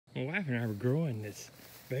My wife and I were growing this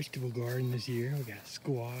vegetable garden this year. We got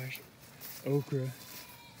squash, okra,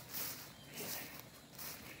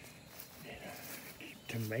 and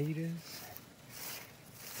tomatoes.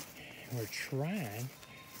 We're trying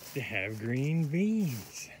to have green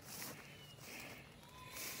beans.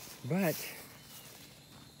 But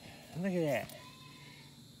look at that.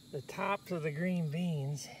 The tops of the green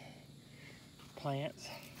beans plants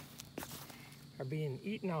are being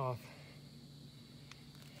eaten off.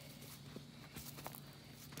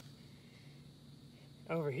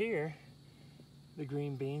 Over here, the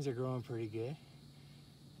green beans are growing pretty good.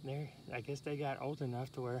 I guess they got old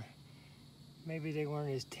enough to where maybe they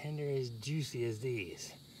weren't as tender, as juicy as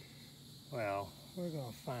these. Well, we're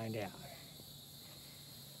gonna find out.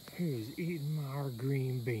 Who's eating our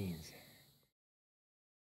green beans?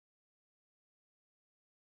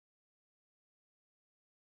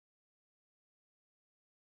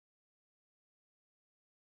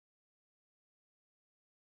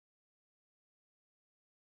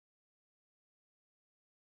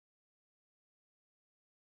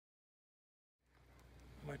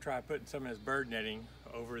 I'm gonna try putting some of this bird netting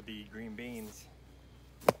over the green beans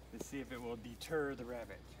to see if it will deter the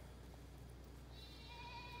rabbit.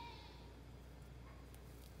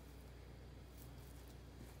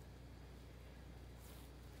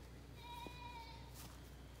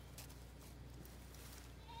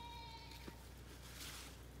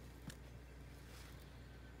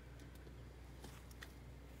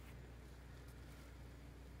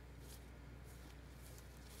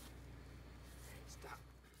 Stop.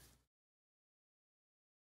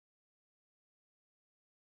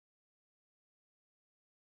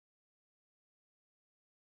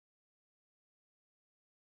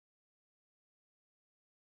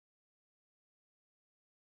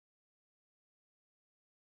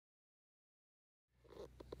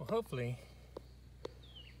 Well, hopefully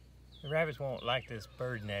the rabbits won't like this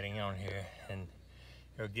bird netting on here, and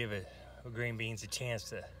it'll give the green beans a chance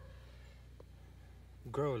to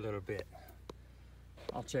grow a little bit.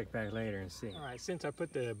 I'll check back later and see. All right, since I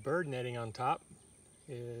put the bird netting on top,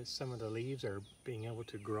 some of the leaves are being able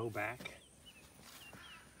to grow back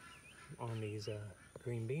on these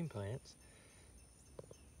green bean plants.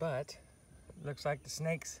 But looks like the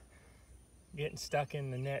snake's getting stuck in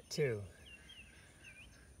the net too.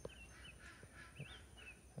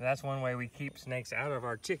 That's one way we keep snakes out of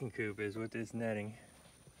our chicken coop, is with this netting.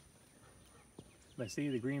 But see,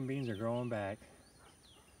 the green beans are growing back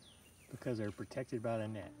because they're protected by the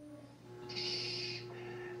net.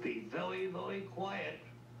 Be very, very quiet.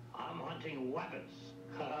 I'm hunting rabbits.